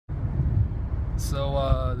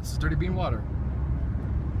So this is dirty bean water.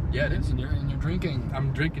 Yeah, it is. And you're drinking.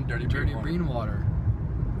 I'm drinking dirty bean water.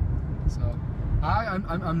 So,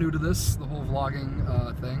 I'm new to this, the whole vlogging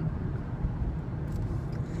thing.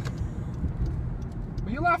 What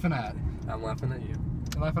are you laughing at? I'm laughing at you.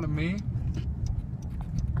 You laughing at me?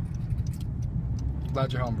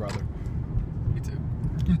 Glad you're home, brother. Me too.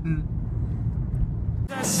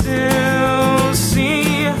 I still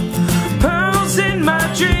see pearls in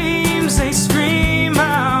my dreams, they scream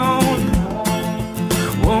out,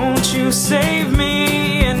 won't you save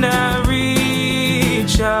me? And I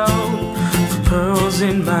reach out for pearls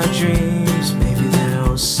in my dreams, maybe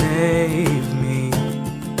they'll save me.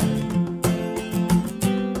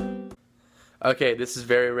 Okay, this is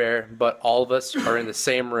very rare, but all of us are in the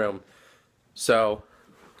same room. So,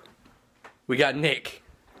 we got Nick.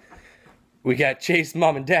 We got Chase,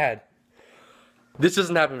 Mom, and Dad. This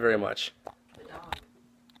doesn't happen very much. The dog.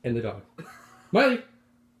 And the dog. Miley!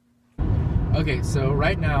 Okay, so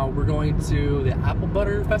right now we're going to the Apple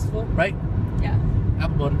Butter Festival, right? Yeah.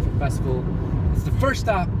 Apple Butter Festival. It's the first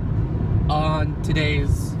stop on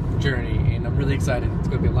today's journey, and I'm really excited. It's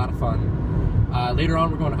going to be a lot of fun. Later on,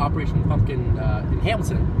 we're going to Operation Pumpkin in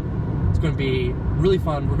Hamilton. It's going to be really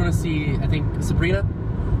fun. We're going to see, I think, Sabrina,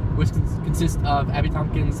 which consists of Abby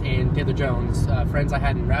Tompkins and Taylor Jones, friends I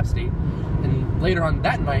had in Rhapsody. And later on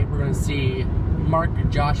that night, we're going to see Mark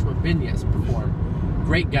Joshua Vinyas perform.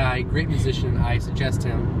 Great guy, great musician. I suggest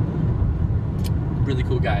him. Really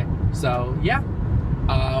cool guy. So yeah,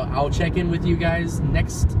 I'll check in with you guys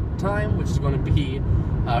next time, which is going to be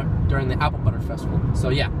during the Apple Butter Festival. So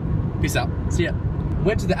yeah, peace out. See ya.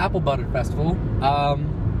 Went to the Apple Butter Festival.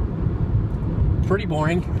 Pretty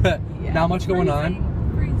boring. Yeah, not much going on.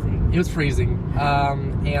 It was freezing,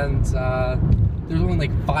 and there was only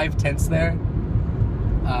like 5 tents there.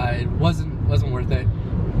 It wasn't worth it.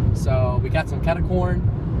 So we got some cattle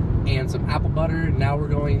corn and some apple butter. Now we're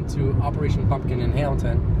going to Operation Pumpkin in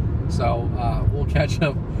Hamilton. So we'll catch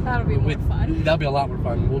up. That'll be more fun. That'll be a lot more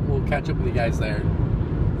fun. We'll catch up with you guys there.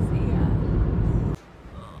 See ya.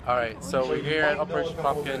 All right, so we're here at Operation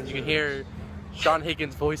Pumpkin. You can hear Sean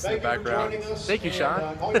Higgins' voice in the background. Thank you,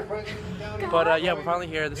 Sean. But yeah, we're finally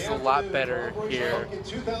here. This is a lot better here.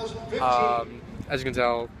 As you can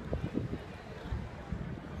tell,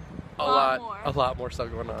 a lot more stuff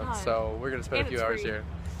going on. So we're gonna spend a few hours here,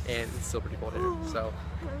 and it's still pretty cold here. So,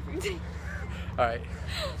 all right.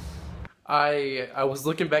 I was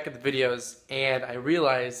looking back at the videos, and I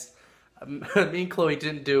realized me and Chloe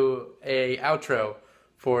didn't do a outro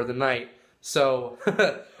for the night. So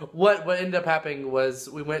what ended up happening was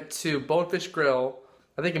we went to Bonefish Grill,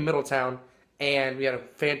 I think in Middletown, and we had a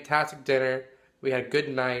fantastic dinner. We had a good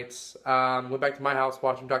night. Went back to my house,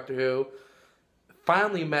 watching Doctor Who.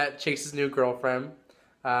 Finally met Chase's new girlfriend.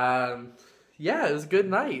 Yeah, it was a good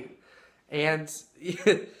night. And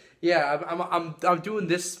yeah, I'm doing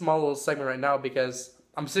this small little segment right now because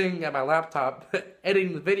I'm sitting at my laptop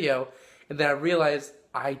editing the video, and then I realized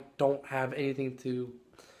I don't have anything to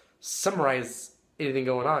summarize anything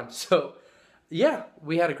going on. So yeah,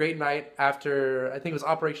 we had a great night after, I think it was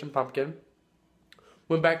Operation Pumpkin.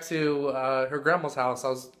 Went back to her grandma's house. I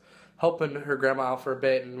was helping her grandma out for a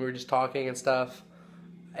bit, and we were just talking and stuff.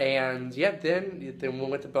 And yeah, then we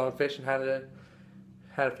went to Bonefish and had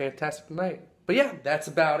a fantastic night. But yeah, that's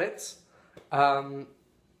about it.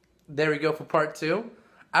 There we go for part 2.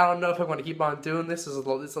 I don't know if I'm going to keep on doing this. It's a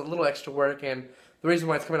little extra work, and the reason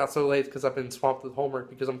why it's coming out so late is because I've been swamped with homework,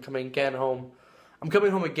 because I'm coming home. I'm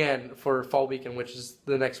coming home again for fall weekend, which is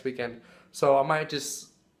the next weekend. So I might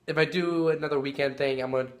just, if I do another weekend thing,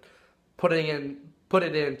 I'm going to put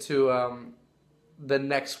it into the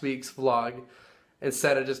next week's vlog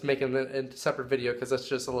instead of just making it a separate video, because that's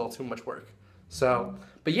just a little too much work. So,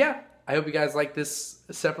 but yeah, I hope you guys like this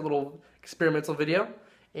separate little experimental video,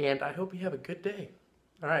 and I hope you have a good day.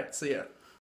 All right, see ya.